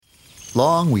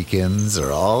Long weekends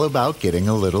are all about getting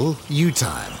a little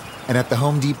you-time. And at the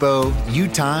Home Depot,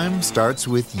 you-time starts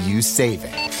with you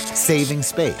saving. Saving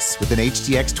space with an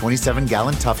HDX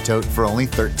 27-gallon Tough Tote for only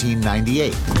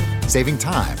 $13.98. Saving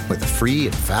time with a free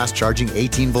and fast-charging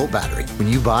 18-volt battery when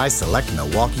you buy select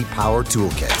Milwaukee Power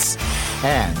Toolkits.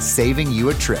 And saving you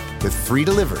a trip with free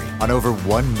delivery on over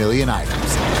 1 million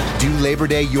items. Do Labor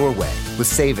Day your way with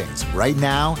savings right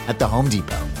now at the Home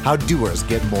Depot. How doers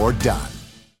get more done.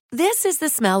 This is the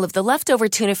smell of the leftover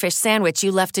tuna fish sandwich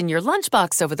you left in your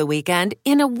lunchbox over the weekend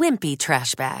in a wimpy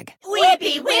trash bag.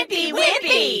 Wimpy, wimpy,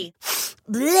 wimpy!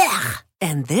 Blech!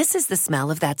 And this is the smell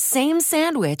of that same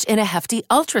sandwich in a Hefty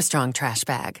Ultra Strong trash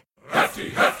bag.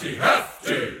 Hefty, hefty,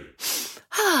 hefty!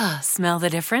 Ah, smell the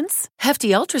difference?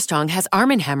 Hefty Ultra Strong has Arm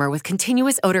 & Hammer with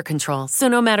continuous odor control, so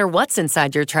no matter what's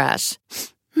inside your trash,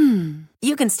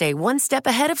 you can stay one step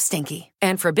ahead of stinky.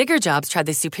 And for bigger jobs, try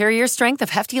the superior strength of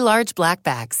Hefty Large Black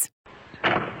Bags.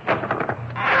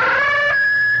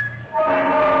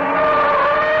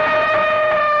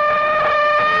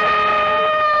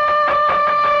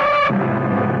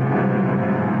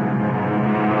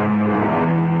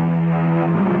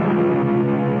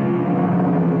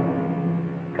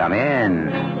 Come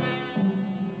in.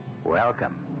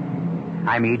 Welcome.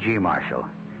 I'm E.G. Marshall.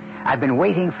 I've been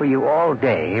waiting for you all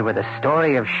day with a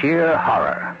story of sheer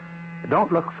horror.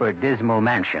 Don't look for dismal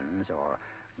mansions or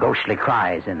ghostly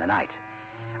cries in the night.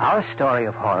 Our story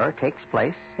of horror takes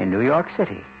place in New York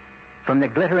City. From the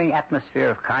glittering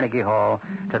atmosphere of Carnegie Hall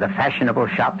to the fashionable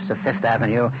shops of Fifth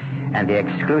Avenue and the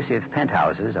exclusive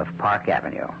penthouses of Park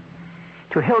Avenue.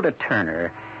 To Hilda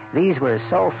Turner, these were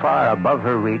so far above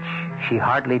her reach, she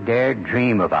hardly dared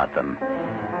dream about them.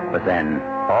 But then,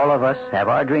 all of us have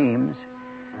our dreams.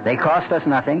 They cost us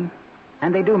nothing,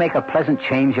 and they do make a pleasant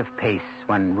change of pace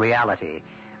when reality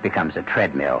becomes a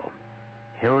treadmill.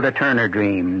 Hilda Turner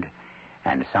dreamed,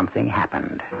 and something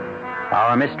happened.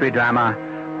 Our mystery drama,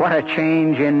 What a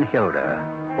Change in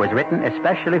Hilda, was written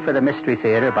especially for the Mystery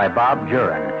Theater by Bob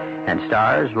Juran and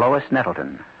stars Lois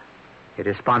Nettleton. It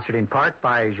is sponsored in part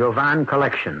by Jovan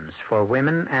Collections for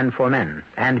Women and for Men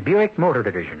and Buick Motor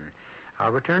Division.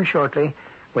 I'll return shortly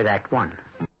with Act One.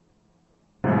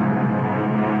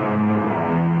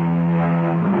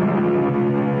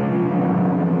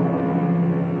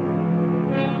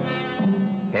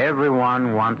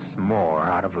 Everyone wants more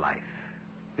out of life.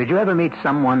 Did you ever meet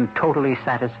someone totally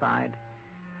satisfied?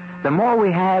 The more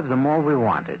we have, the more we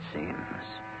want, it seems.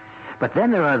 But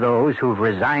then there are those who've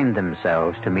resigned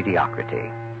themselves to mediocrity.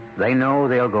 They know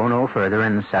they'll go no further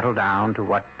and settle down to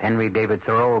what Henry David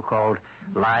Thoreau called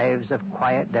lives of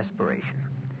quiet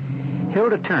desperation.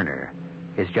 Hilda Turner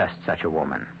is just such a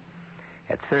woman.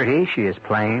 At 30, she is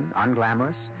plain,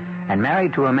 unglamorous, and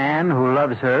married to a man who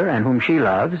loves her and whom she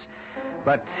loves,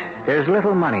 but there's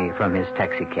little money from his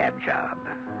taxicab job.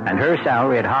 And her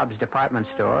salary at Hobbs' department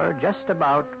store just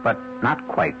about, but not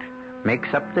quite,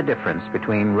 makes up the difference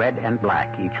between red and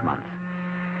black each month.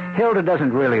 Hilda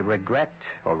doesn't really regret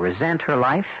or resent her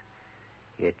life.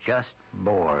 It just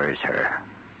bores her.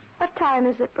 What time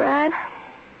is it, Brad?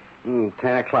 10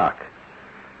 o'clock.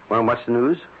 Want to watch the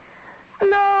news?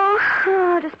 No,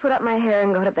 I'll just put up my hair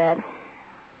and go to bed.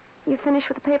 You finished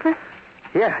with the paper?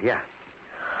 Yeah.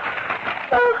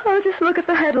 Oh, I'll just look at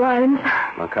the headlines.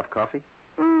 Want a cup of coffee?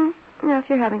 Yeah, if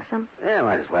you're having some. Yeah,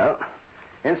 might as well.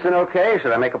 Instant okay, or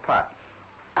should I make a pot?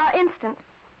 Instant.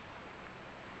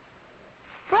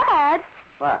 Brad?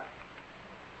 What?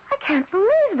 I can't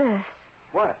believe this.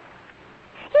 What?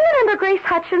 You remember Grace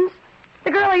Hutchins?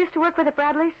 The girl I used to work with at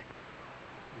Bradley's?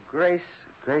 Grace,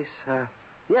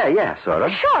 yeah, sort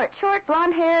of. Short,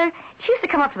 blonde hair. She used to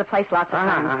come up to the place lots of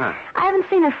times. I haven't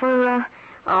seen her for,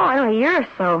 I don't know, a year or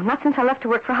so. Not since I left to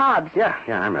work for Hobbs. Yeah,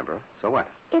 I remember. So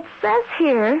what? It says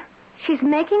here she's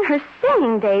making her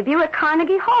singing debut at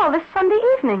Carnegie Hall this Sunday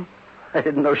evening. I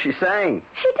didn't know she sang.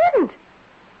 She didn't.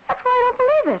 That's why I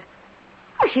don't believe it.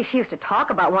 Oh, she used to talk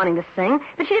about wanting to sing,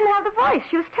 but she didn't have the voice.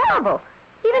 She was terrible.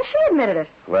 Even she admitted it.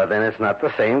 Well, then it's not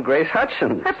the same Grace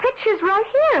Hutchins. Her picture's right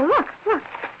here. Look.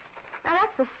 Now,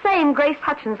 that's the same Grace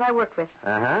Hutchins I worked with.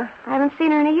 Uh-huh. I haven't seen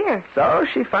her in a year. So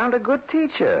she found a good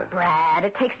teacher. Brad,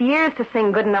 it takes years to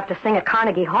sing good enough to sing at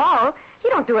Carnegie Hall. You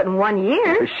don't do it in 1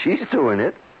 year. She's doing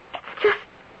it. It's just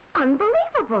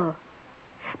unbelievable.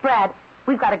 Brad,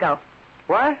 we've got to go.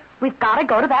 What? We've got to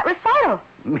go to that recital.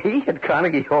 Me at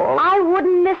Carnegie Hall? I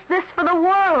wouldn't miss this for the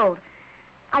world.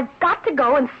 I've got to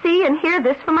go and see and hear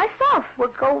this for myself. Well,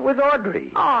 go with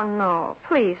Audrey. Oh, no.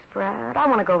 Please, Brad. I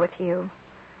want to go with you.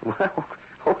 Well,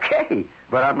 okay.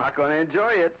 But I'm not going to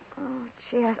enjoy it. Oh,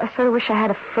 gee, I sort of wish I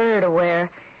had a fur to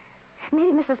wear.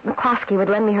 Maybe Mrs. McCloskey would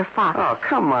lend me her fox. Oh,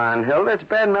 come on, Hilda. It's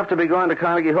bad enough to be going to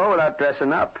Carnegie Hall without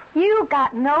dressing up. You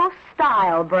got no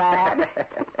style, Brad.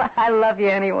 I love you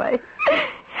anyway.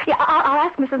 Yeah, I'll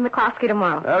ask Mrs. McCloskey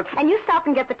tomorrow. Okay. And you stop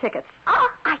and get the tickets. Oh,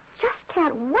 I just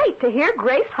can't wait to hear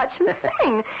Grace Hutchins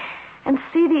sing and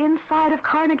see the inside of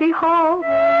Carnegie Hall.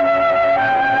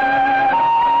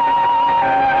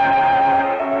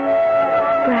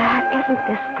 Brad, isn't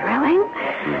this thrilling?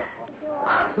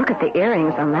 Look at the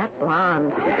earrings on that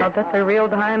blonde. I'll bet they're real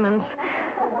diamonds.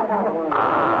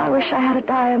 I wish I had a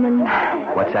diamond.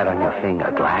 What's that on your finger?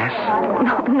 Glass?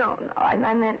 No. I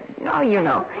meant, you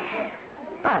know.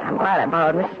 But I'm glad I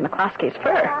borrowed Mrs. McCloskey's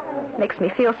fur. Makes me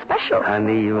feel special.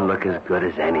 Honey, you look as good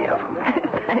as any of them.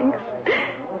 Thanks.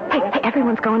 Hey,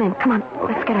 everyone's going in. Come on,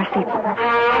 let's get our seats.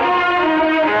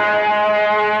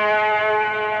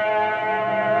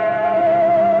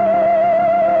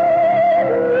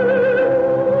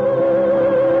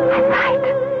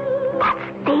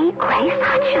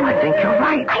 I think you're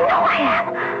right. I know I am.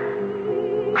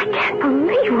 I can't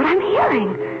believe what I'm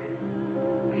hearing.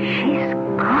 She's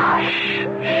gone. Shh.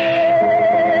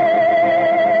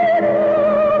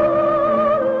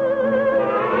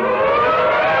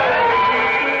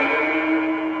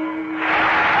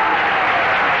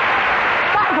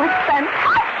 That was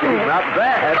fantastic. Not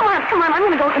bad. Come on. I'm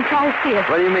going to go and try to see her.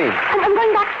 What do you mean? I'm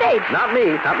going backstage. Not me.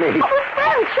 Oh, her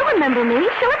friend. She'll remember me.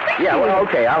 She'll appreciate Yeah, well, it.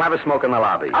 okay. I'll have a smoke in the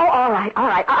lobby. Oh, all right.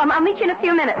 I'll meet you in a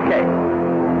few minutes. Okay.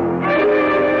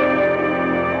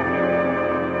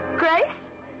 Grace?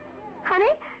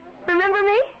 Honey? Remember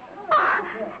me?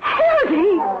 Oh,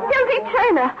 Hildy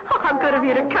Turner. Oh, how good of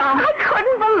you to come. I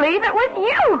couldn't believe it was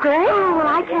you, Grace. Oh, well,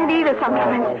 I can't either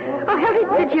sometimes. Oh, Hildy,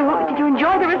 did you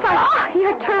enjoy the recital? Oh,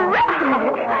 you're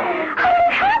terrific. How did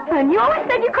it happen? You always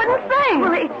said you couldn't sing.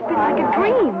 Well, it's been like a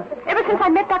dream. Ever since I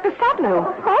met Dr. Satlew.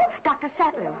 Who? Dr.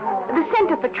 Satlew. The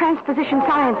Center for Transposition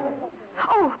Science.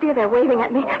 Oh, dear, they're waving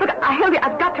at me. Look, Hildy,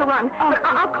 I've got to run. Oh. Look,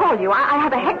 I'll call you. I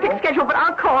have a hectic schedule, but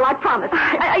I'll call, I promise.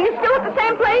 Are you still at the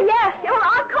same place? Yes. Well,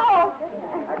 I'll call.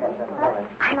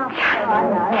 I just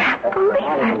can't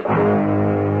believe it.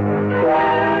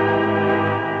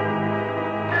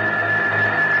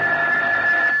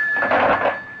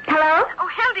 Hello? Oh,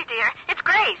 Hildy, dear, it's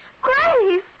Grace.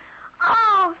 Grace!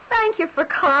 Oh, thank you for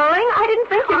calling. I didn't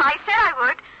think you... Well, I said I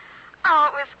would. Oh,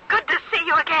 it was good to see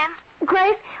you again.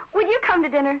 Grace, would you come to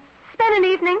dinner? Spend an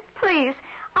evening, please.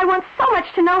 I want so much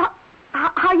to know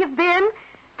how you've been.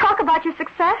 Talk about your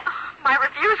success. Oh, my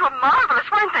reviews were marvelous,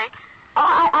 weren't they?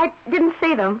 Oh, I didn't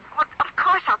see them. Well, of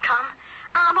course I'll come.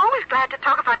 I'm always glad to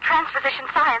talk about transposition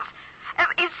science.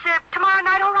 Is tomorrow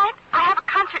night all right? I have a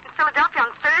concert in Philadelphia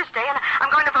on Thursday, and I'm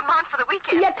going to Vermont for the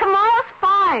weekend. Yeah, tomorrow's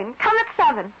fine. Come at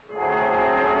 7.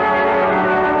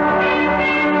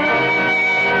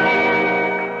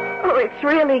 Oh, it's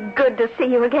really good to see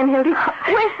you again, Hildy.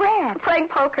 Where's Brad? Playing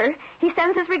poker. He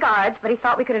sends his regards, but he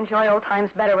thought we could enjoy old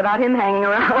times better without him hanging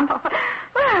around.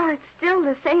 Well, it's still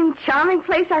the same charming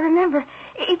place I remember.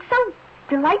 It's so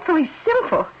delightfully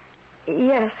simple.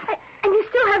 Yes. And you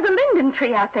still have the linden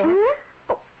tree out there. Mm-hmm.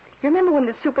 Oh, you remember when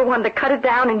the super wanted to cut it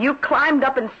down and you climbed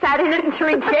up and sat in it until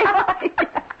he came?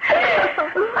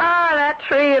 That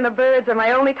tree and the birds are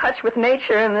my only touch with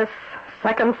nature in this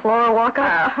second floor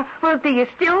walk-up. Well, do you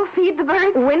still feed the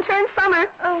birds? Winter and summer.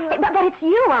 But it's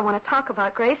you I want to talk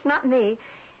about, Grace, not me.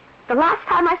 The last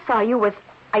time I saw you was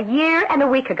a year and a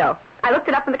week ago. I looked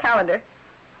it up in the calendar.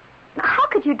 Now, how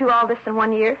could you do all this in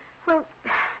 1 year? Well,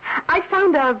 I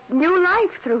found a new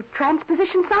life through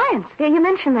transposition science. Yeah, you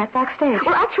mentioned that backstage.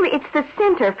 Well, actually, it's the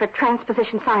Center for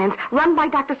Transposition Science, run by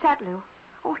Dr. Satlew.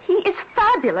 Oh, he is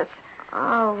fabulous.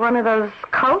 Oh, one of those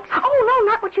cults? Oh,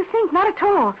 no, not what you think. Not at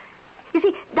all. You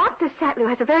see, Dr. Satlew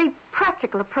has a very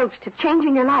practical approach to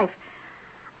changing your life.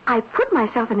 I put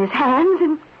myself in his hands,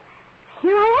 and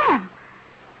here I am.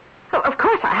 Well, of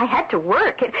course, I had to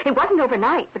work. It wasn't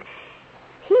overnight, but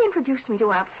he introduced me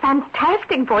to a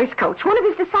fantastic voice coach, one of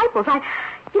his disciples. I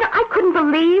couldn't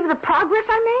believe the progress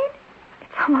I made.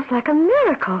 It's almost like a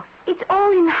miracle. It's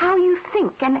all in how you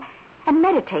think and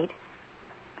meditate.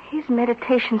 His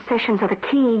meditation sessions are the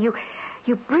key.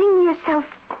 You bring yourself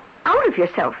out of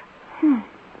yourself.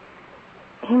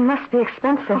 He must be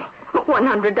expensive.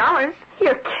 $100.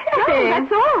 You're kidding. No,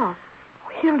 that's all.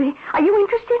 Hildy, are you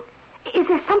interested? Is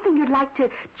there something you'd like to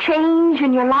change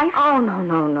in your life? Oh, no.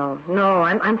 No,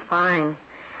 I'm fine.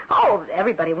 Oh,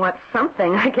 everybody wants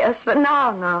something, I guess, but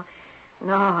no.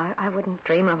 No, I wouldn't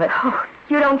dream of it. Oh,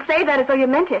 you don't say that as though you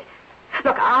meant it.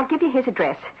 Look, I'll give you his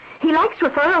address. He likes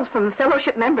referrals from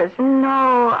fellowship members.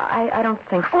 No, I don't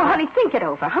think so. Oh, honey, think it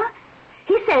over, huh?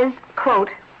 He says, quote,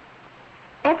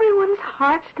 Everyone's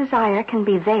heart's desire can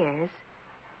be theirs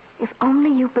if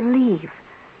only you believe.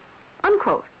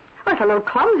 Unquote. Well, it's a little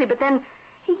clumsy, but then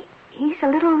he's a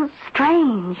little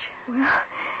strange. Well,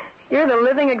 you're the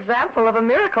living example of a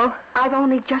miracle. I've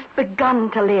only just begun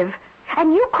to live.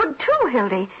 And you could too,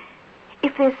 Hildy.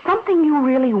 If there's something you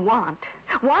really want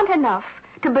enough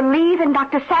to believe in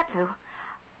Dr. Sattlew,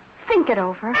 think it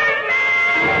over.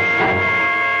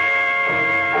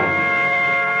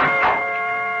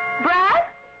 Brad?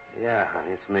 Yeah,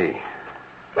 honey, it's me.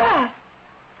 Brad,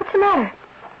 what's the matter?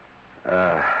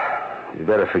 You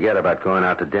better forget about going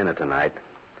out to dinner tonight.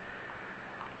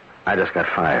 I just got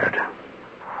fired.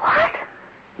 What?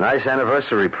 Nice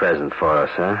anniversary present for us,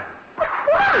 huh? But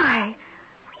why?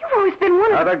 You've always been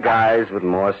one of Other guys with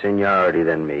more seniority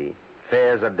than me.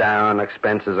 Fares are down,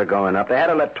 expenses are going up. They had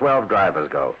to let 12 drivers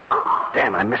go. Oh.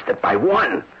 Damn, I missed it by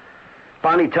one.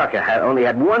 Bonnie Tucker only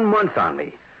had 1 month on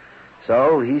me.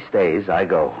 So he stays, I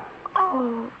go.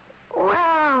 Oh,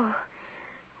 well,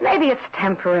 maybe it's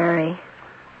temporary.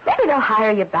 Maybe they'll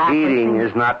hire you back. Eating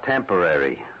is not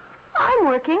temporary. I'm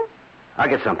working. I'll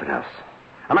get something else.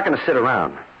 I'm not going to sit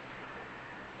around.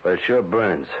 But it sure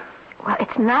burns. Well,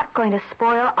 it's not going to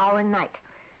spoil our night.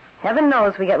 Heaven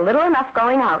knows we get little enough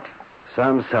going out.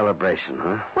 Some celebration,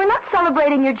 huh? We're not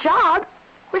celebrating your job.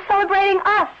 We're celebrating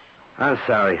us. I'm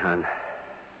sorry, hon.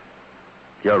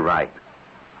 You're right.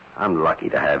 I'm lucky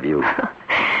to have you.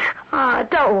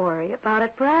 Don't worry about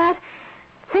it, Brad.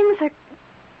 Things are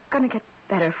going to get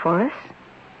better for us.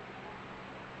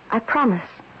 I promise.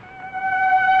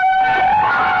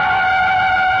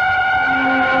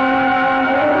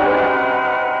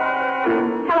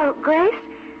 Hello, Grace.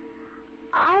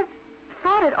 I've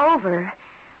thought it over.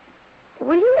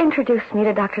 Will you introduce me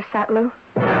to Dr. Sattlew?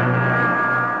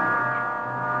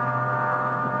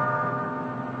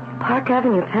 Park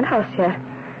Avenue penthouse yet.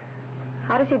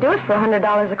 How does he do it for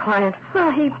 $100 a client?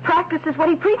 Well, he practices what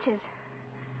he preaches.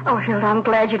 Oh, Hilda, I'm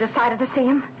glad you decided to see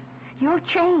him. You'll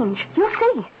change. You'll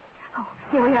see. Oh,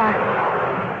 here we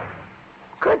are.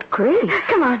 Good grief.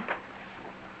 Come on.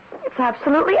 It's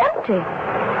absolutely empty.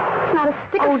 It's not a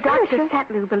stick of furniture. Dr.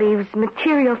 Sattlew believes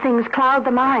material things cloud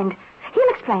the mind. He'll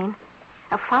explain.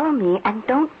 Now follow me and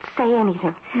don't say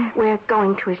anything. We're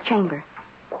going to his chamber.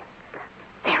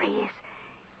 There he is.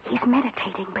 He's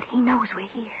meditating, but he knows we're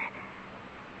here.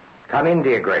 Come in,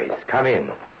 dear Grace. Come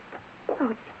in.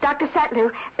 Oh, Dr.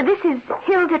 Sattlew, this is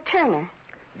Hilda Turner.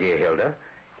 Dear Hilda,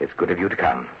 it's good of you to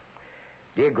come.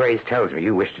 Dear Grace tells me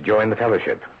you wish to join the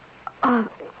fellowship.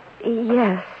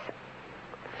 Yes.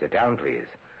 Sit down, please.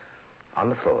 On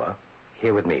the floor,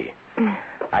 here with me.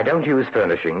 I don't use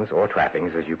furnishings or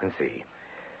trappings, as you can see,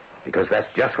 because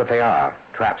that's just what they are,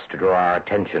 traps to draw our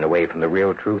attention away from the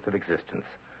real truth of existence,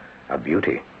 of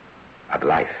beauty, of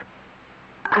life.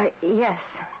 Yes.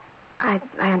 I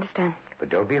understand. But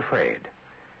don't be afraid.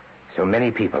 So many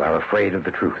people are afraid of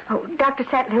the truth. Oh, Dr.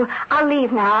 Sattlew, I'll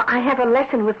leave now. I have a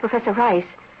lesson with Professor Rice.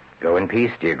 Go in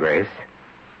peace, dear Grace,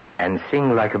 and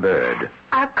sing like a bird.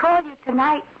 I'll call you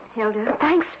tonight, Hilda.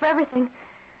 Thanks for everything.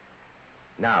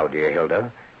 Now, dear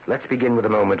Hilda, let's begin with a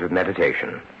moment of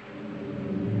meditation.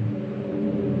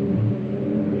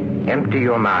 Empty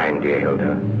your mind, dear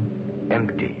Hilda.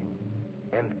 Empty,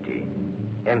 empty,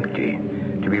 empty,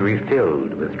 to be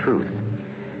refilled with truth.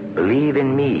 Believe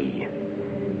in me.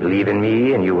 Believe in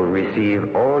me, and you will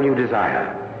receive all you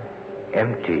desire.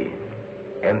 Empty,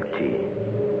 empty,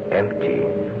 empty.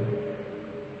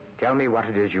 Tell me what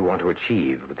it is you want to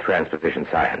achieve with transposition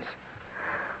science.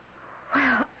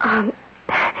 Well,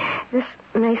 this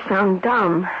may sound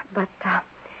dumb, but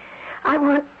I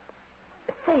want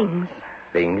things.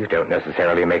 Things don't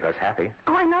necessarily make us happy.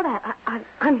 Oh, I know that.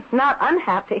 I'm not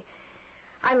unhappy.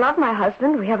 I love my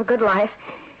husband. We have a good life.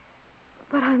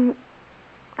 But I'm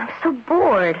so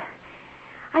bored.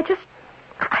 I just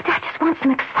want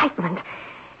some excitement.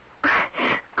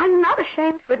 I'm not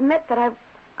ashamed to admit that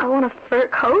I want a fur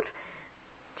coat,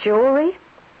 jewelry,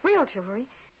 real jewelry.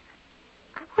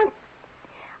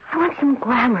 I want some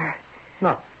glamour.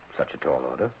 Not such a tall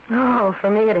order. Oh, for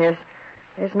me it is.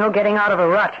 There's no getting out of a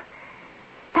rut.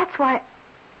 That's why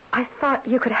I thought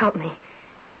you could help me.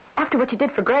 After what you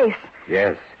did for Grace.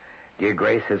 Yes. Dear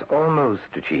Grace has almost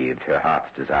achieved her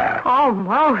heart's desire.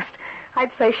 Almost.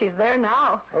 I'd say she's there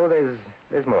now. Oh,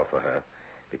 there's more for her,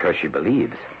 because she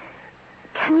believes.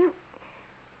 Can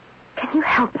you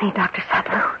help me, Dr.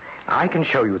 Sattlew? I can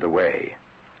show you the way.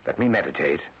 Let me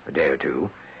meditate a day or two.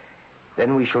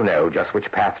 Then we shall know just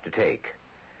which path to take.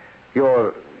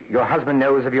 Your husband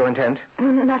knows of your intent?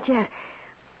 Not yet.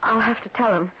 I'll have to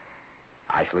tell him.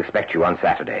 I shall expect you on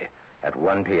Saturday at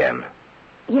 1 p.m.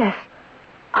 Yes.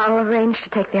 I'll arrange to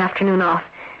take the afternoon off.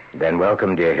 Then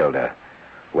welcome, dear Hilda.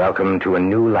 Welcome to a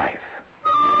new life.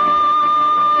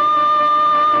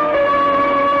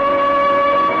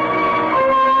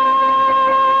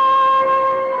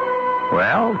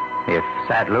 Well, if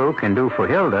Sattlew can do for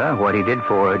Hilda what he did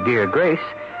for dear Grace,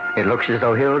 it looks as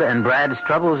though Hilda and Brad's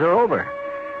troubles are over.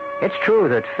 It's true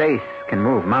that faith can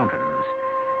move mountains,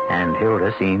 and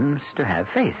Hilda seems to have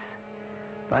faith.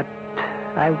 But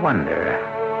I wonder.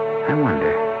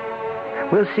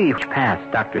 We'll see which path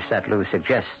Dr. Sattlew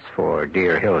suggests for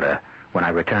dear Hilda when I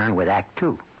return with Act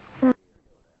 2.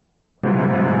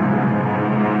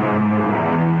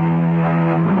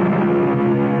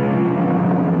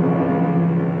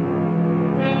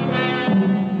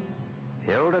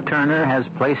 Hilda Turner has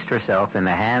placed herself in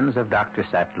the hands of Dr.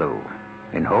 Sattlew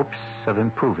in hopes of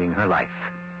improving her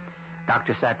life.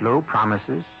 Dr. Sattlew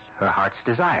promises her heart's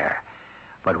desire,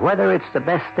 but whether it's the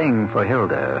best thing for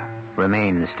Hilda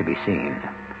remains to be seen.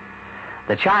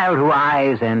 The child who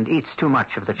eyes and eats too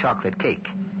much of the chocolate cake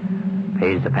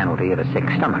pays the penalty of a sick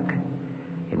stomach.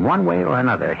 In one way or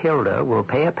another, Hilda will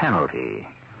pay a penalty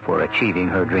for achieving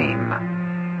her dream.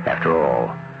 After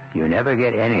all, you never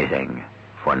get anything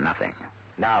for nothing.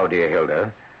 Now, dear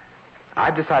Hilda,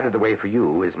 I've decided the way for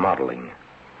you is modeling.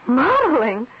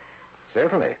 Modeling?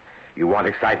 Certainly. You want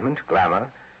excitement,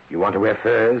 glamour. You want to wear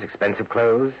furs, expensive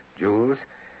clothes, jewels.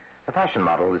 A fashion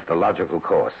model is the logical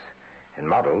course. And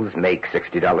models make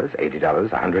 $60, $80,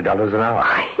 $100 an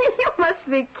hour. You must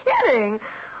be kidding.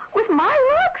 With my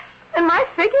looks and my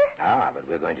figure? But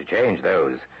we're going to change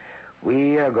those.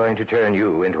 We are going to turn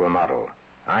you into a model.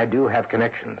 I do have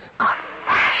connections. A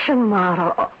fashion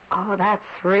model? Oh, that's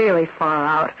really far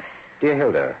out. Dear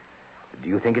Hilda, do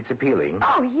you think it's appealing?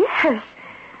 Oh, yes.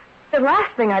 The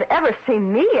last thing I'd ever see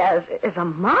me as is a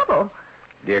model.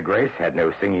 Dear Grace had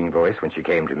no singing voice when she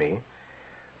came to me.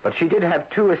 But she did have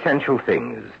two essential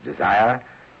things, desire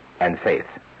and faith.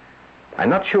 I'm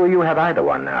not sure you have either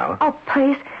one now. Oh,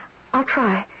 please, I'll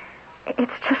try.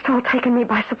 It's just all taken me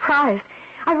by surprise.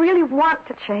 I really want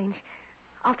to change.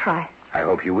 I'll try. I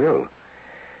hope you will.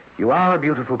 You are a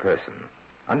beautiful person.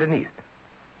 Underneath,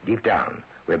 deep down,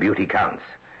 where beauty counts.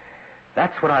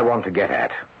 That's what I want to get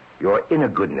at. Your inner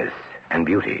goodness and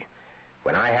beauty.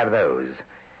 When I have those,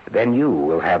 then you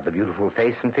will have the beautiful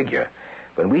face and figure.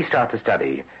 When we start to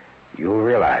study, you'll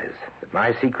realize that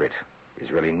my secret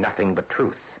is really nothing but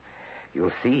truth.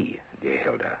 You'll see, dear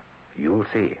Hilda. You'll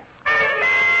see.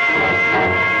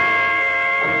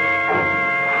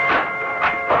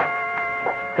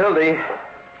 Hildy,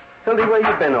 where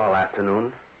you been all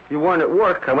afternoon? You weren't at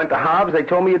work. I went to Hobbs. They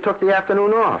told me you took the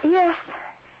afternoon off. Yes,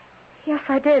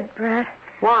 I did, Brad.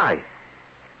 Why?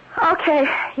 Okay,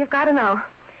 you've got to know.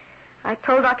 I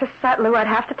told Dr. Sattlew I'd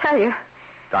have to tell you.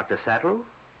 Dr. Sattlew?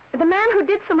 The man who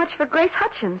did so much for Grace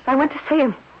Hutchins. I went to see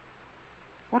him.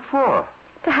 What for?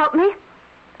 To help me.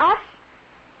 Us.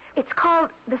 It's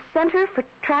called the Center for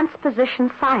Transposition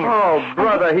Science. Oh,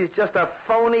 brother, he's just a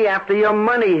phony after your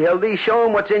money, Hildy. Show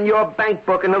him what's in your bank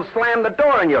book and he'll slam the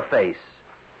door in your face.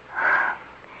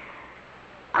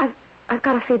 I've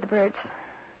got to feed the birds.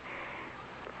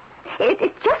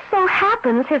 It just so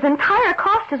happens his entire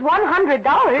cost is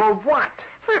 $100. For what?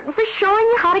 For showing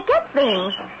you how to get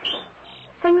things.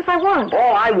 Things I want.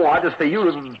 All I want is for you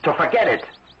to forget it.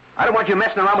 I don't want you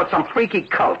messing around with some freaky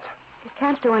cult. It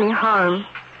can't do any harm.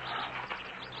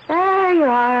 There you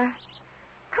are.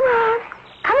 Come on.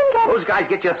 Come and get Those guys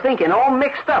get you thinking, all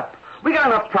mixed up. We got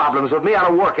enough problems with me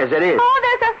out of work as it is.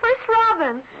 Oh, there's our first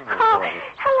Robin. Oh,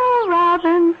 hello,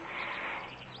 Robin.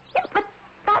 Yeah, but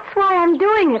that's why I'm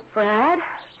doing it, Brad.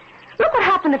 Look what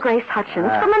happened to Grace Hutchins.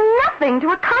 From a nothing to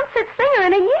a concert singer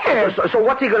in a year. So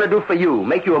what's he going to do for you?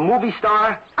 Make you a movie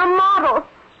star? A model.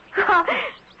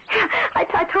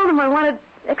 I told him I wanted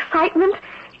excitement,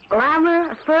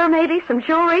 glamour, a fur maybe, some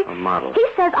jewelry. A model. He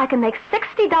says I can make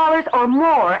 $60 or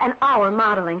more an hour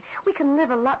modeling. We can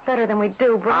live a lot better than we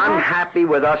do, Brad. I'm happy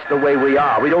with us the way we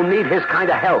are. We don't need his kind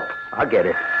of help. I'll get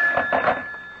it.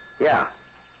 Yeah.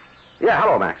 Yeah,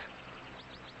 hello, Max.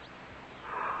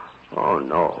 Oh,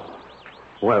 no.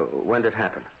 Well, when did it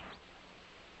happen?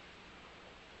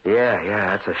 Yeah,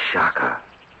 that's a shocker.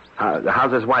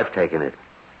 How's his wife taking it?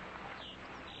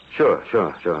 Sure.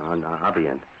 I'll be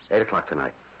in. 8 o'clock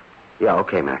tonight. Yeah,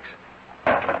 okay, Max.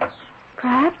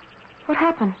 Brad, what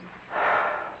happened?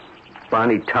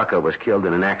 Bonnie Tucker was killed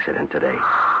in an accident today.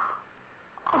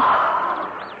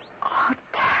 Oh,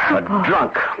 terrible. A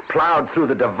drunk plowed through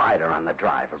the divider on the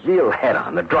drive. A real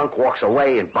head-on. The drunk walks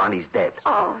away and Bonnie's dead.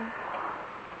 Oh.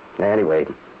 Anyway,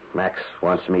 Max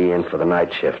wants me in for the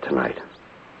night shift tonight.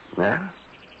 Yeah?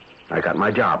 I got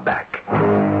my job back.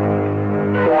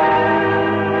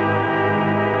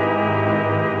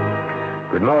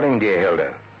 Good morning, dear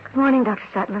Hilda. Good morning, Dr.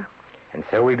 Sattler. And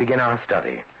so we begin our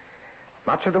study.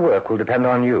 Much of the work will depend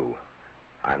on you.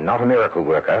 I'm not a miracle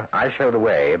worker. I show the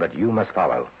way, but you must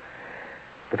follow.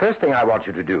 The first thing I want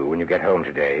you to do when you get home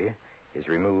today is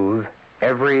remove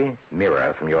every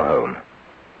mirror from your home.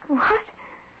 What?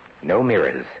 No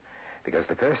mirrors, because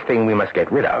the first thing we must get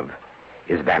rid of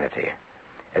is vanity.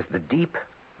 As the deep,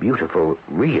 beautiful,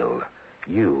 real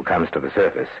you comes to the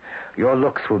surface, your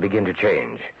looks will begin to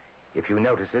change. If you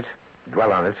notice it,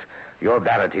 dwell on it, your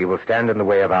vanity will stand in the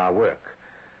way of our work.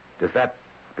 Does that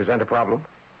present a problem?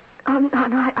 No,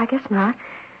 I guess not.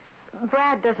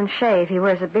 Brad doesn't shave. He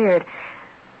wears a beard.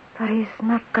 But he's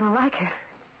not going to like it.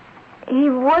 He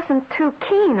wasn't too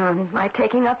keen on my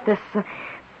taking up this,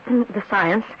 the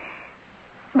science.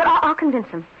 But I'll convince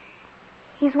him.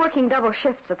 He's working double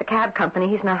shifts at the cab company.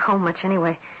 He's not home much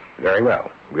anyway. Very well.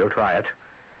 We'll try it.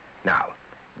 Now,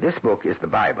 this book is the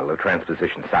Bible of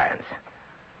transposition science.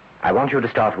 I want you to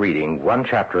start reading 1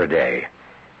 chapter a day.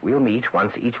 We'll meet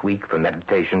once each week for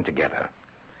meditation together.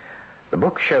 The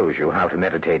book shows you how to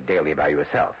meditate daily by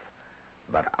yourself.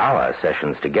 But our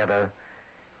sessions together,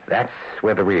 that's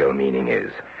where the real meaning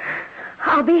is.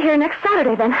 I'll be here next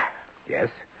Saturday, then. Yes.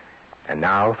 And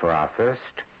now for our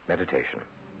first meditation.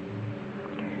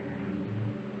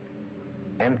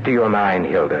 Empty your mind,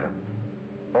 Hilda.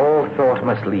 All thought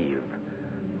must leave.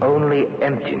 Only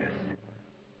emptiness,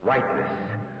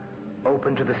 whiteness,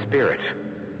 open to the spirit,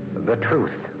 the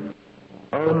truth.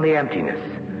 Only emptiness,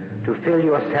 to fill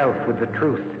yourself with the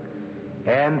truth.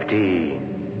 Empty,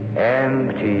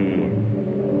 empty,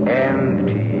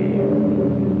 empty.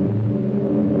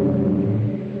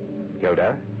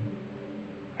 Hilda?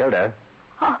 Hilda?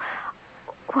 Oh,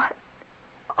 what?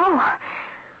 Oh,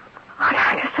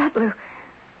 Dr. Sattler.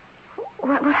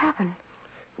 What happened?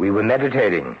 We were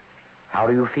meditating. How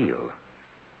do you feel?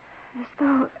 As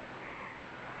though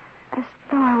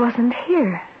I wasn't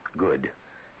here. Good.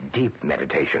 Deep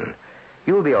meditation.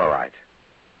 You'll be all right.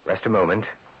 Rest a moment,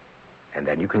 and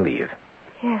then you can leave.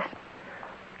 Yes.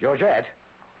 Georgette,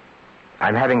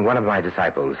 I'm having one of my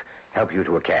disciples help you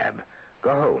to a cab.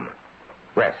 Go home,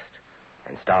 rest,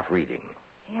 and start reading.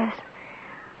 Yes.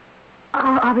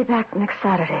 I'll be back next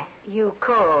Saturday. You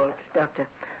called, Doctor.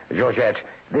 Georgette,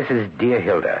 this is dear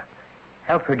Hilda.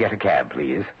 Help her get a cab,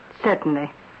 please. Certainly.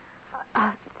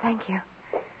 Thank you.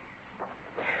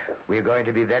 We're going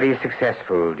to be very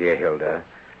successful, dear Hilda.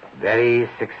 Very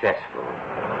successful.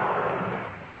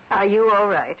 Are you all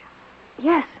right?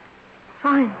 Yes.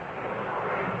 Fine.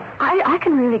 I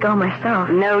can really go myself.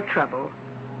 No trouble.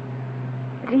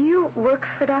 Do you work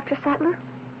for Dr. Sattler?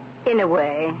 In a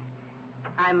way.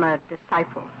 I'm a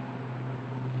disciple.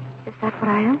 Is that what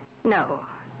I am? No.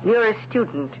 You're a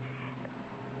student.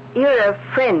 You're a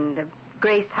friend of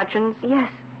Grace Hutchins?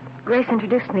 Yes. Grace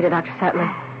introduced me to Dr. Sattler.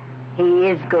 He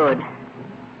is good.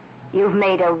 You've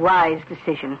made a wise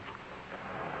decision.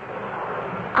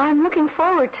 I'm looking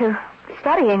forward to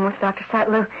studying with Dr.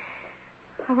 Sattler.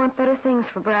 I want better things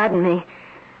for Brad and me.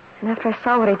 And after I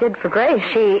saw what he did for Grace...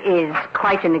 She is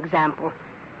quite an example.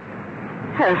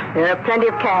 There are plenty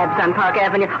of cabs on Park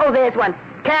Avenue. Oh, there's one.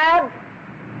 Cab!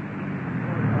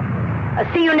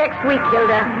 I'll see you next week,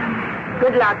 Hilda.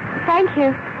 Good luck. Thank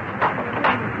you.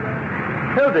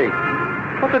 Hildy,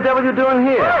 what the devil are you doing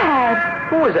here? Brad!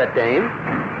 Who is that dame?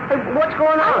 What's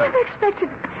going on? I never expected...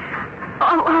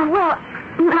 well,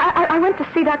 I went to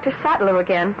see Dr. Sattler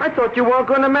again. I thought you weren't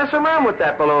going to mess around with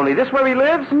that baloney. This where he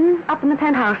lives? Up in the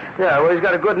penthouse. Yeah, well, he's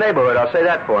got a good neighborhood, I'll say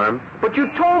that for him. But you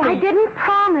told me... I didn't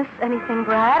promise anything,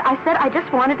 Brad. I said I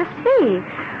just wanted to see.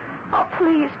 Oh,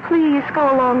 please go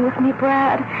along with me,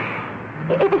 Brad.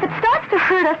 If it starts to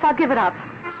hurt us, I'll give it up.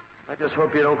 I just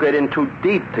hope you don't get in too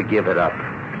deep to give it up.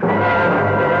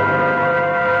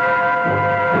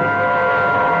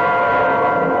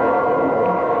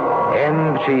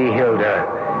 Empty, Hilda.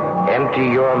 Empty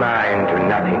your mind to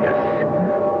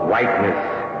nothingness. Whiteness.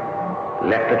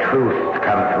 Let the truth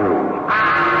come through.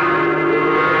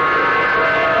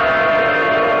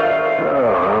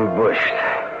 Oh, I'm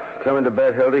bushed. Coming to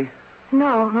bed, Hildy?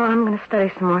 No, I'm going to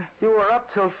study some more. You were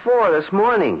up till 4 this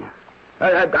morning.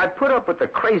 I put up with the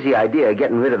crazy idea of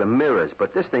getting rid of the mirrors,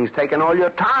 but this thing's taking all your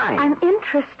time. I'm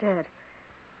interested.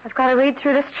 I've got to read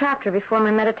through this chapter before my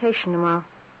meditation tomorrow.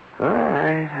 All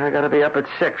right. I got to be up at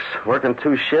 6. Working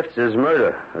 2 shifts is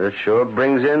murder. It sure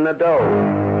brings in the dough.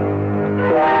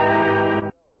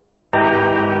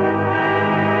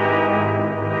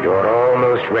 You're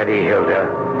almost ready, Hilda.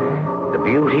 The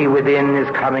beauty within is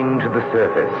coming to the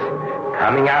surface,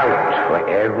 coming out for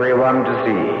everyone to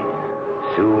see.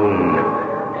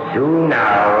 Soon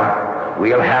now,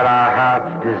 we'll have our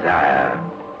heart's desire.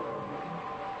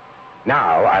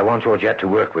 Now, I want Georgette to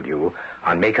work with you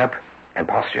on makeup and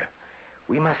posture.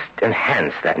 We must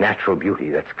enhance that natural beauty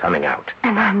that's coming out.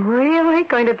 And I'm really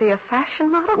going to be a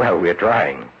fashion model? Well, we're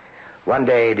trying. One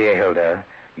day, dear Hilda,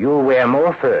 you'll wear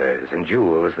more furs and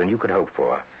jewels than you could hope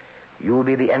for. You'll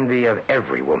be the envy of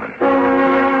every woman.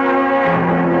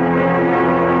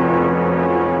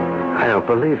 I don't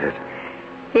believe it.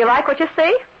 You like what you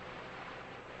see?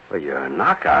 Well, you're a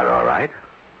knockout, all right.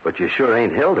 But you sure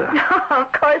ain't Hilda.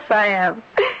 Of course I am.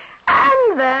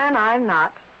 And then I'm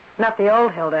not. Not the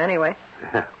old Hilda, anyway.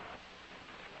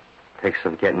 Takes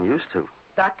some getting used to.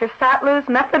 Dr. Satlow's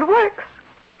method works.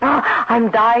 Oh,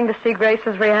 I'm dying to see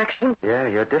Grace's reaction. Yeah,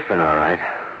 you're different, all right.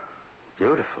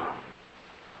 Beautiful.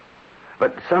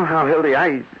 But somehow, Hildy,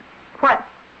 What?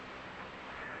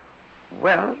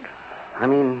 Well, I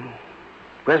mean,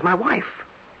 where's my wife?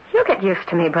 You'll get used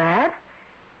to me, Brad.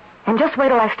 And just wait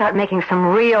till I start making some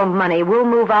real money. We'll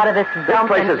move out of this dump.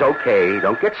 This place is okay.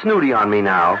 Don't get snooty on me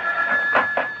now.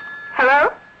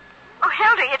 Hello? Oh,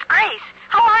 Hilda, it's Grace.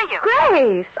 How are you?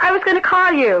 Grace, I was going to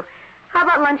call you. How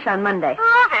about lunch on Monday?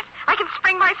 Love it. I can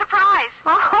spring my surprise.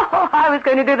 Oh, I was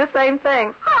going to do the same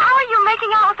thing. Oh, how are you making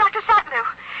out with Dr. Satlow?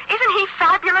 Isn't he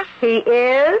fabulous? He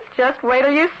is. Just wait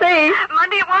till you see.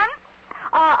 Monday at 1?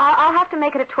 I'll have to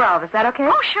make it at 12. Is that okay?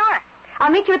 Oh, sure.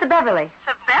 I'll meet you at the Beverly.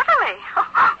 The Beverly?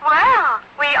 Well,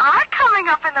 we are coming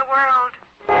up in the world.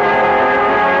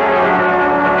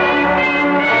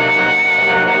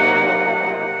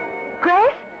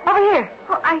 Grace? Over here.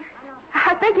 Oh,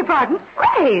 I beg your pardon.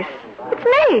 Grace, it's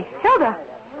me, Hilda.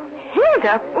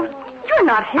 Hilda? Oh, you're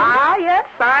not Hilda. Ah, yes,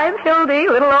 I'm Hildy,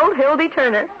 little old Hildy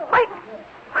Turner. Why,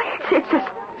 it's just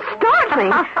startling.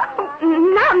 now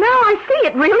I see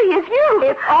it really is you.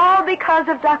 It's all because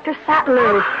of Dr.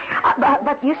 Satlow.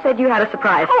 But you said you had a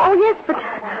surprise. Oh, yes, but...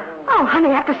 Oh, honey,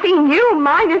 after seeing you,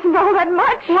 mine isn't all that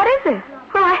much. What is it?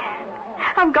 Well,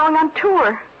 I'm going on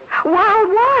tour.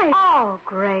 Worldwide. Oh,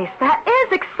 Grace, that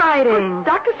is exciting. Well,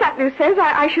 Dr. Satlow says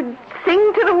I should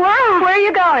sing to the world. Where are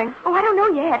you going? Oh, I don't know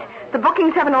yet. The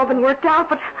bookings haven't all been worked out,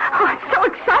 but I'm so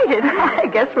excited. I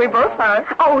guess we both are.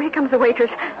 Oh, here comes the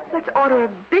waitress. Let's order a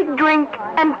big drink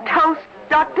and toast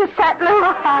Dr.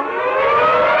 Satlow.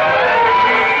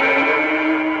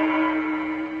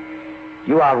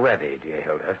 You are ready, dear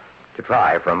Hilda, to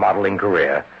try for a modeling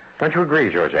career. Don't you agree,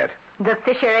 Georgette? The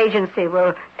Fisher Agency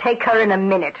will take her in a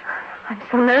minute. I'm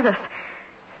so nervous.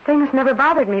 Things never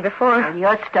bothered me before. Well,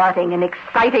 you're starting an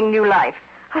exciting new life.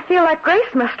 I feel like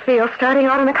Grace must feel starting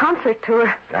out on a concert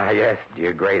tour. Ah, yes,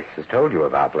 dear Grace has told you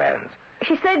of our plans.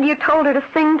 She said you told her to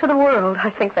sing to the world.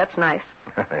 I think that's nice.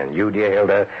 And you, dear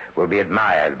Hilda, will be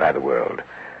admired by the world.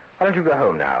 Why don't you go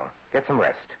home now, get some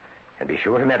rest, and be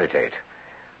sure to meditate.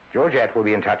 Georgette will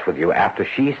be in touch with you after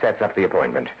she sets up the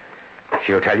appointment.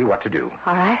 She'll tell you what to do.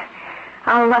 All right.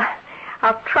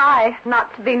 I'll try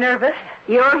not to be nervous.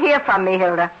 You'll hear from me,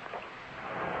 Hilda.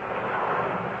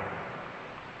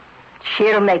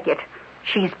 She'll make it.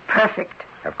 She's perfect.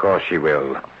 Of course she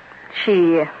will.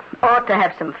 She ought to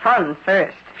have some fun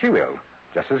first. She will,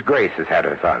 just as Grace has had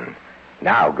her fun.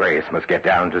 Now Grace must get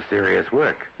down to serious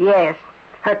work. Yes,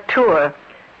 her tour.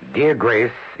 Dear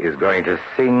Grace is going to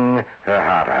sing her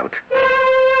heart out.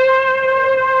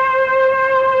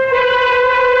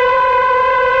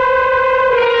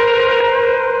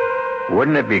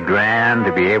 Wouldn't it be grand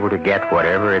to be able to get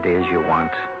whatever it is you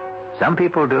want? Some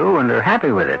people do, and are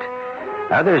happy with it.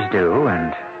 Others do,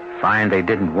 and find they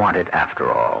didn't want it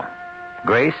after all.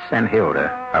 Grace and Hilda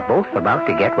are both about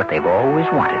to get what they've always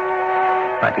wanted.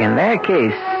 But in their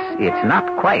case, it's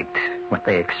not quite what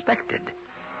they expected.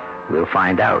 We'll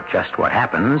find out just what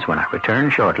happens when I return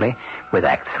shortly with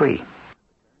Act 3.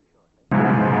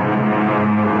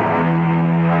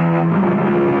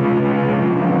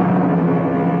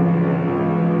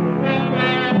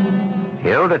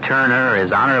 Hilda Turner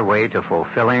is on her way to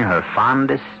fulfilling her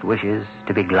fondest wishes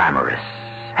to be glamorous,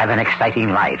 have an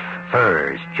exciting life,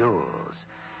 furs, jewels.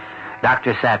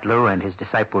 Dr. Satlow and his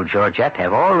disciple Georgette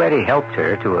have already helped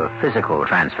her to a physical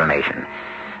transformation.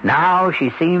 Now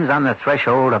she seems on the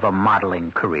threshold of a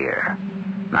modeling career.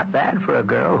 Not bad for a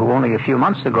girl who only a few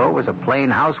months ago was a plain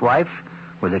housewife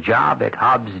with a job at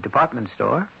Hobbs' department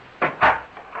store.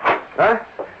 Huh?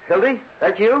 Hildy,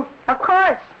 that you? Of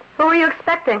course. Who were you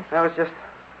expecting? I was just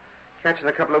catching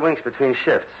a couple of winks between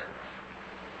shifts.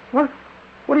 What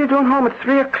are you doing home at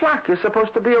 3 o'clock? You're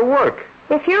supposed to be at work.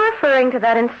 If you're referring to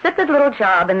that insipid little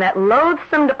job in that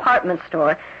loathsome department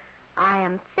store, I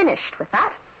am finished with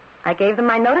that. I gave them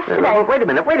my notice today.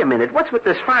 Wait a minute. What's with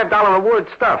this $5 a word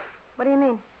stuff? What do you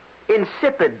mean?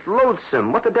 Insipid,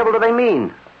 loathsome. What the devil do they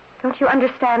mean? Don't you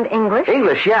understand English?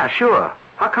 English, yeah, sure.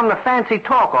 How come the fancy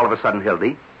talk all of a sudden,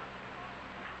 Hildy?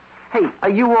 Hey, are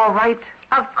you all right?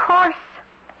 Of course.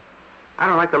 I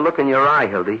don't like the look in your eye,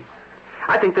 Hildy.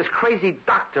 I think this crazy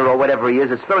doctor or whatever he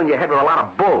is filling your head with a lot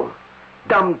of bull.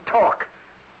 Dumb talk.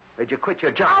 Made you quit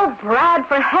your job. Oh, Brad,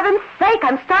 for heaven's sake,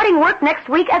 I'm starting work next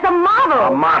week as a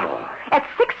model. A model? At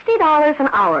 $60 an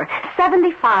hour.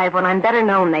 $75 when I'm better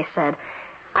known, they said.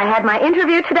 I had my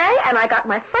interview today, and I got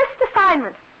my first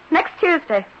assignment. Next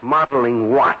Tuesday.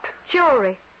 Modeling what?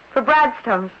 Jewelry. For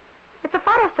Bradstones. It's a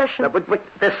photo session. But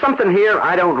there's something here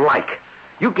I don't like.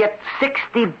 You get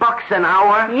 $60 an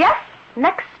hour? Yes,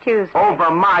 next Tuesday. Over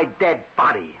my dead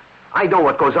body. I know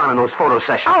what goes on in those photo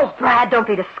sessions. Oh, Brad, don't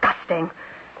be disgusting.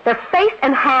 They're face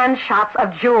and hand shots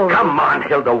of jewelry. Come on,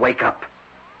 Hilda, wake up.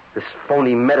 This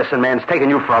phony medicine man's taking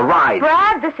you for a ride.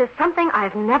 Brad, this is something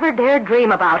I've never dared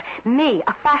dream about. Me,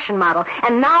 a fashion model.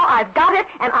 And now I've got it,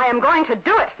 and I am going to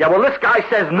do it. Yeah, well, this guy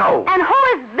says no. And who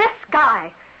is this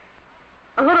guy?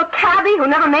 A little cabbie who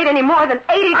never made any more than $80.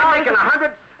 I'm making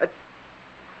 $100.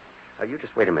 You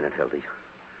just wait a minute, Hildy.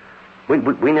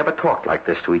 We never talked like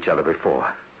this to each other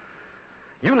before.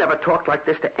 You never talked like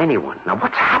this to anyone. Now,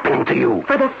 what's happening to you?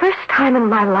 For the first time in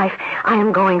my life, I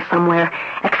am going somewhere.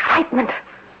 Excitement.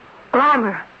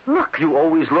 Glamour. Look. You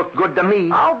always look good to me.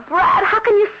 Oh, Brad, how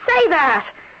can you say that?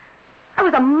 I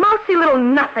was a mousy little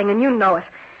nothing, and you know it.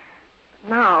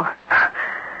 Now,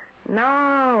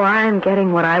 I'm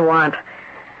getting what I want.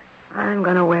 I'm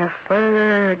going to wear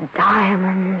fur,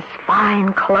 diamonds,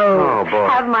 fine clothes. Oh, boy.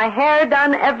 Have my hair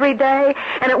done every day,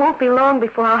 and it won't be long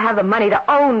before I'll have the money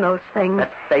to own those things.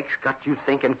 That fake's got you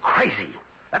thinking crazy.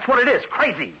 That's what it is,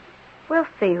 crazy. We'll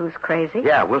see who's crazy.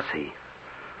 Yeah, we'll see.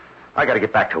 I got to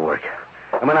get back to work.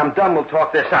 And when I'm done, we'll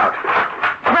talk this out.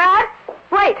 Brad,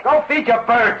 wait. Go feed your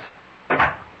birds.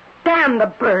 Damn the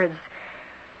birds.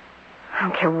 I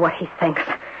don't care what he thinks.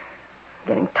 I'm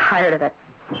getting tired of that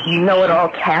know-it-all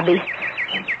cabbie.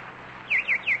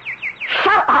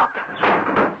 Shut up!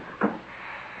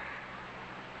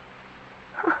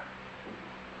 Huh.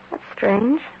 That's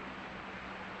strange.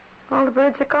 All the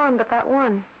birds are gone but that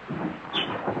one.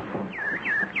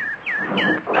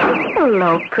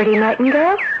 Hello, pretty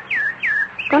nightingale.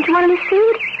 Don't you want any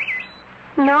seed?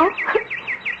 No?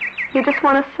 You just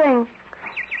want to sing.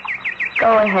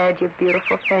 Go ahead, you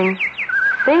beautiful thing.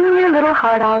 Sing your little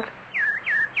heart out.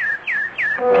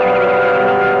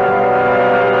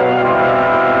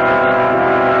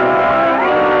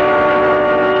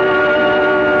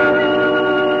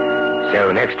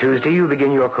 So next Tuesday you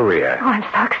begin your career. Oh, I'm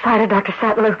so excited, Dr.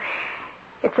 Sattlew.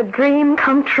 It's a dream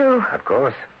come true. Of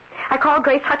course. I called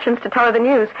Grace Hutchins to tell her the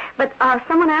news, but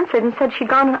someone answered and said she'd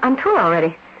gone on tour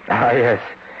already. Ah, yes.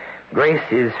 Grace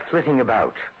is flitting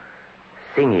about,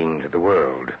 singing to the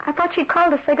world. I thought she'd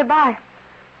called to say goodbye.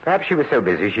 Perhaps she was so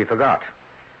busy she forgot.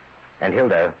 And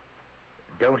Hilda,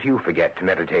 don't you forget to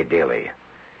meditate daily,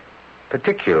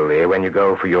 particularly when you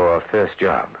go for your first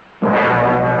job.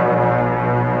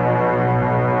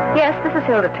 Yes, this is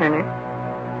Hilda Turner.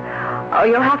 Oh,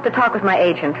 you'll have to talk with my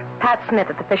agent, Pat Smith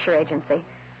at the Fisher Agency.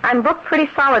 I'm booked pretty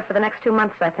solid for the next 2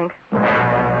 months, I think.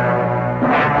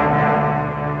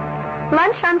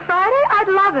 Lunch on Friday? I'd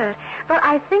love it. But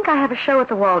I think I have a show at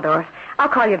the Waldorf. I'll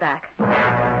call you back.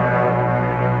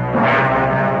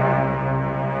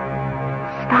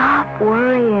 Stop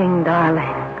worrying,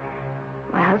 darling.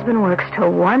 My husband works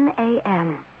till 1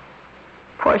 a.m.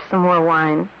 Pour some more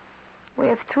wine. We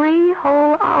have 3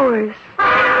 whole hours.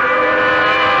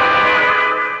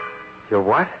 You're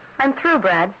what? I'm through,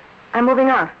 Brad. I'm moving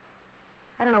on.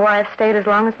 I don't know why I've stayed as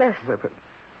long as this. But,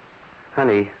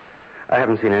 honey, I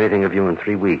haven't seen anything of you in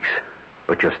 3 weeks.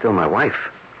 But you're still my wife.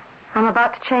 I'm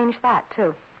about to change that,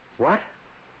 too. What?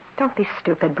 Don't be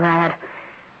stupid, Brad.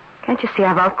 Can't you see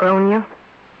I've outgrown you?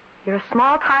 You're a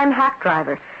small-time hack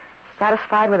driver,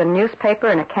 satisfied with a newspaper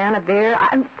and a can of beer.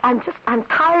 I'm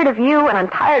tired of you, and I'm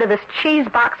tired of this cheese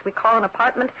box we call an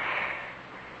apartment.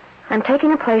 I'm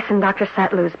taking a place in Dr.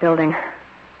 Satlew's building.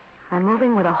 I'm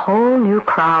moving with a whole new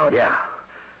crowd. Yeah.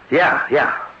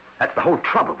 That's the whole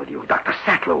trouble with you, Dr.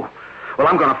 Satlew. Well,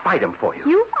 I'm going to fight him for you.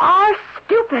 You are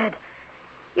stupid.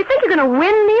 You think you're going to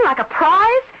win me like a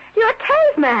prize? You're a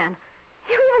caveman.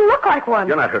 You even look like one.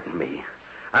 You're not hurting me.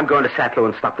 I'm going to Satlew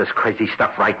and stop this crazy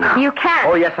stuff right now. You can't.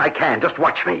 Oh, yes, I can. Just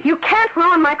watch me. You can't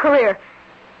ruin my career.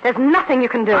 There's nothing you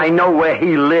can do. I know where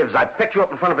he lives. I picked you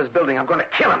up in front of his building. I'm going to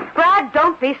kill him. Brad,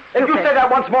 don't be stupid. If you say that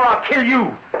once more, I'll kill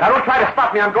you. Now, don't try to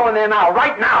stop me. I'm going there now,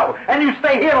 right now. And you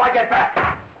stay here till I get back.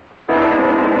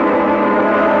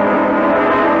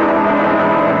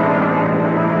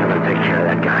 I'm going to take care of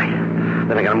that guy.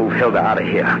 Then I got to move Hilda out of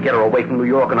here. Get her away from New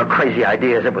York and her crazy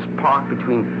ideas. It was parked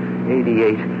between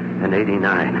 88 and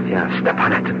 89. Yeah, step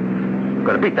on it. I'm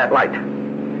going to beat that light.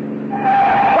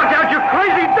 Watch out, you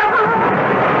crazy devil!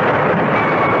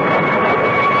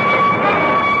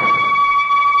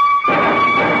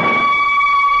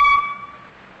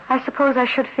 I suppose I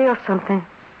should feel something,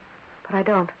 but I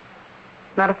don't.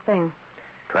 Not a thing.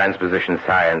 Transposition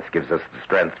science gives us the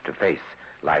strength to face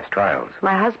life's trials.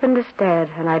 My husband is dead,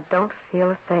 and I don't feel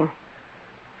a thing.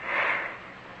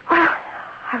 Well,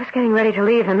 I was getting ready to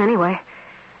leave him anyway.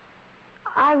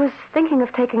 I was thinking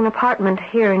of taking an apartment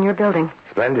here in your building.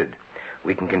 Splendid.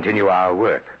 We can continue our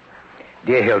work.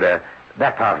 Dear Hilda,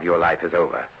 that part of your life is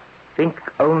over. Think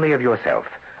only of yourself,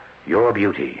 your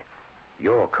beauty,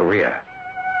 your career.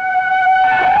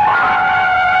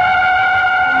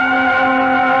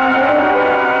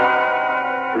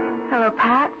 Hello,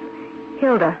 Pat.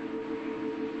 Hilda.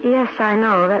 Yes, I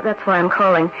know. That's why I'm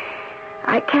calling.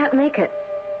 I can't make it.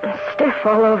 Stiff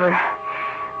all over.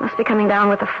 Must be coming down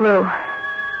with the flu.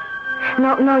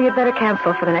 No, you'd better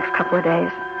cancel for the next couple of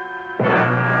days.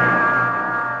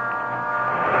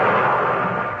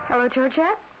 Hello,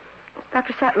 Georgette.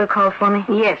 Dr. Sattler called for me.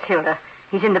 Yes, Hilda.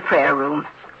 He's in the prayer room.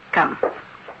 Come.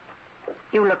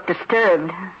 You look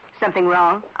disturbed. Something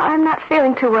wrong? I'm not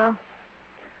feeling too well.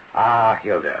 Ah,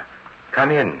 Hilda.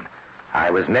 Come in. I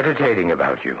was meditating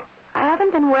about you. I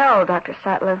haven't been well, Dr.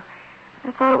 Sattler.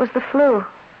 I thought it was the flu.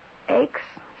 Aches,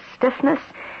 stiffness.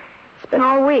 It's been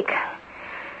all week.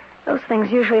 Those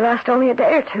things usually last only a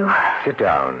day or two. Sit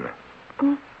down.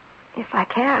 If I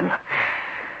can.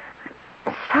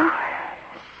 So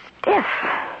stiff.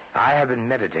 I have been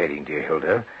meditating, dear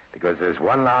Hilda, because there's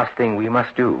one last thing we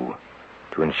must do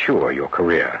to ensure your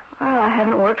career. Well, I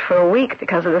haven't worked for a week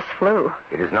because of this flu.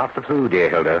 It is not the flu, dear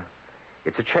Hilda.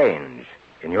 It's a change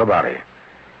in your body,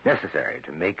 necessary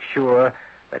to make sure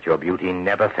that your beauty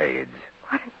never fades.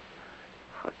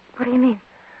 What do you mean?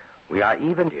 We are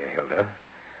even, dear Hilda.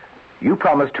 You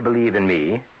promised to believe in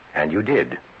me, and you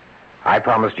did. I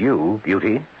promised you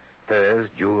beauty, furs,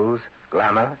 jewels,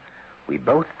 glamour. We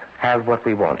both have what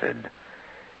we wanted.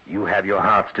 You have your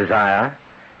heart's desire,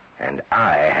 and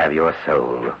I have your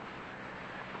soul.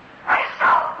 My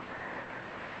soul?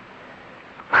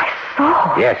 My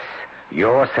soul? Yes,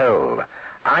 your soul.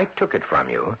 I took it from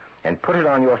you and put it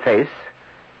on your face,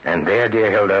 and there,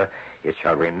 dear Hilda, it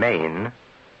shall remain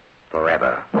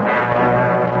forever.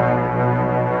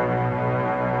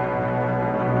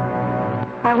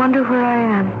 I wonder where I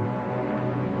am.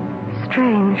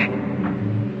 Strange.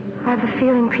 I have the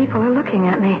feeling people are looking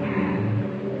at me.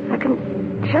 I can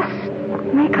just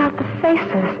make out the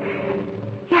faces.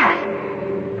 Yes,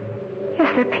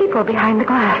 there are people behind the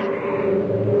glass.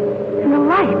 And the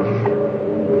lights.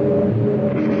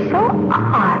 This is so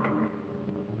odd.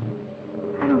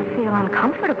 I don't feel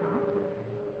uncomfortable.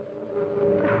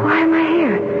 But why am I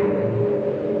here?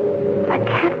 I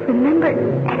can't remember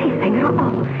anything at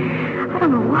all. I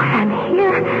don't know why I'm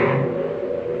here.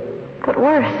 But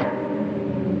worse,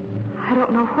 I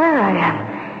don't know where I am.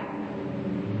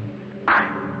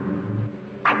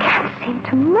 I can't seem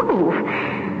to move.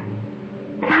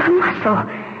 Not a muscle.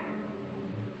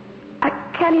 I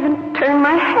can't even turn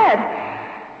my head.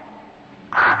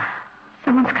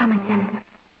 Someone's coming in.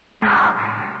 No.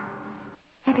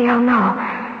 Maybe I'll know.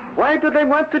 Why do they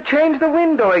want to change the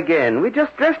window again? We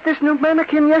just dressed this new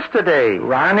mannequin yesterday.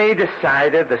 Ronnie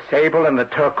decided the sable and the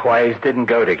turquoise didn't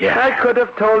go together. I could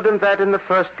have told him that in the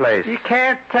first place. You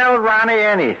can't tell Ronnie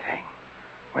anything.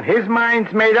 When his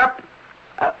mind's made up,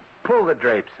 pull the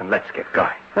drapes and let's get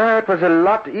going. It was a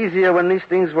lot easier when these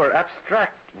things were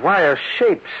abstract, wire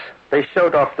shapes. They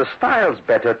showed off the styles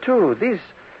better, too. These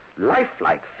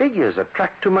lifelike figures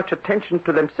attract too much attention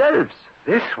to themselves.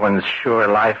 This one's sure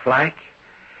lifelike.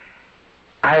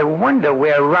 I wonder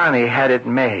where Ronnie had it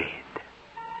made.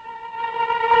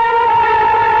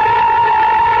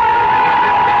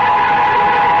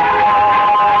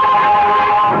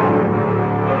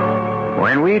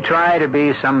 When we try to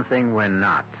be something we're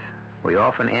not, we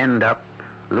often end up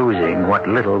losing what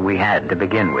little we had to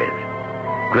begin with.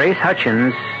 Grace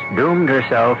Hutchins doomed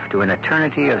herself to an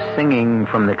eternity of singing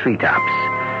from the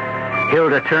treetops.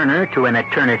 Hilda Turner to an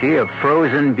eternity of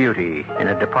frozen beauty in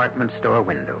a department store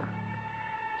window.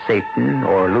 Satan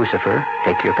or Lucifer,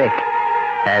 take your pick,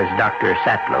 as Dr.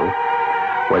 Sattler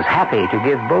was happy to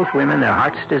give both women their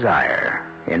heart's desire.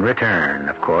 In return,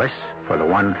 of course, for the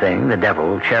one thing the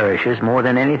devil cherishes more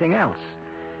than anything else,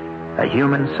 a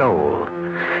human soul.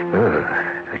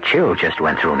 A chill just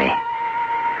went through me.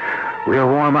 We'll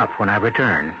warm up when I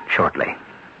return shortly.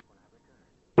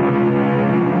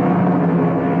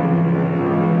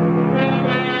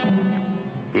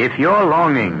 If you're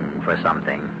longing for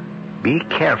something, be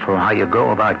careful how you go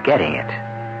about getting it.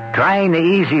 Trying the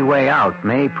easy way out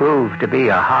may prove to be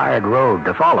a hard road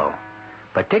to follow,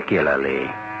 particularly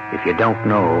if you don't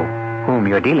know whom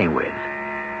you're dealing with.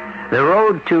 The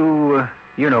road to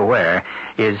you-know-where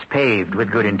is paved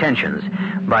with good intentions,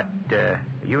 but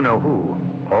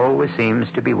you-know-who always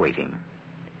seems to be waiting.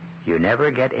 You never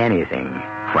get anything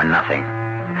for nothing.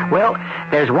 Well,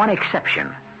 there's one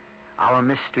exception. Our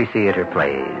Mystery Theater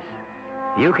plays.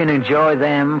 You can enjoy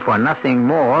them for nothing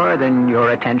more than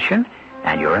your attention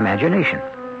and your imagination.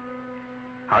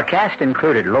 Our cast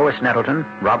included Lois Nettleton,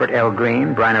 Robert L.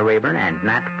 Green, Bryna Rayburn, and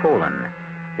Nat Polan.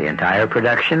 The entire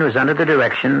production was under the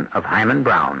direction of Hyman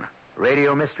Brown.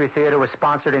 Radio Mystery Theater was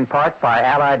sponsored in part by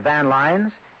Allied Van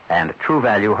Lines and True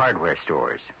Value Hardware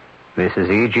Stores. This is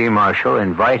E.G. Marshall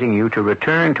inviting you to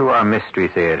return to our Mystery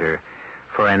Theater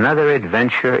for another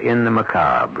adventure in the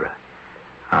macabre.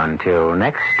 Until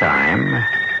next time,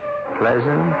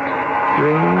 pleasant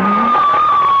dreams.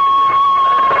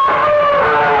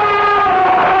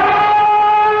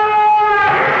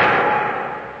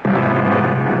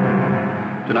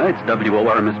 Tonight's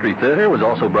WOR Mystery Theater was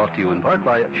also brought to you in part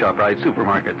by ShopRite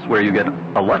Supermarkets, where you get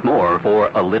a lot more for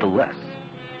a little less.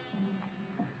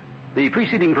 The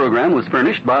preceding program was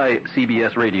furnished by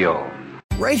CBS Radio.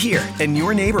 Right here in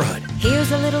your neighborhood.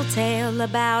 Here's a little tale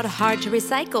about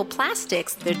hard-to-recycle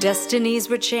plastics. Their destinies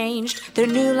were changed. Their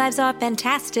new lives are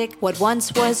fantastic. What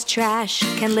once was trash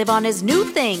can live on as new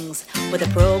things with a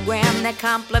program that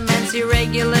complements your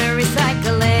regular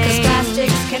recycling. 'Cause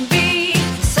plastics can be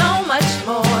so much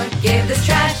more. Give this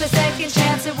trash the second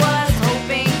chance it was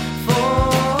hoping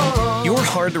for. Your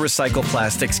hard-to-recycle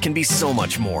plastics can be so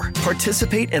much more.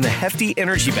 Participate in the Hefty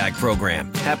Energy Bag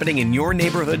program happening in your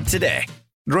neighborhood today.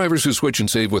 Drivers who switch and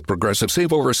save with Progressive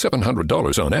save over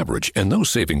 $700 on average, and those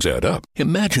savings add up.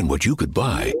 Imagine what you could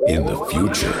buy in the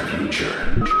future.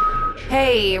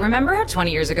 Hey, remember how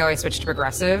 20 years ago I switched to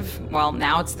Progressive? Well,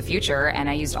 now it's the future, and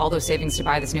I used all those savings to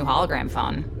buy this new hologram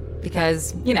phone.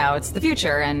 Because, it's the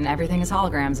future, and everything is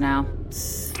holograms now.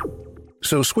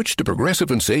 So switch to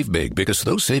Progressive and save big, because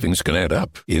those savings can add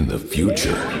up in the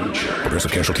future.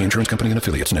 Progressive Casualty Insurance Company and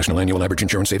Affiliates. National annual average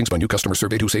insurance savings by new customers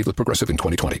surveyed who saved with Progressive in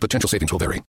 2020. Potential savings will vary.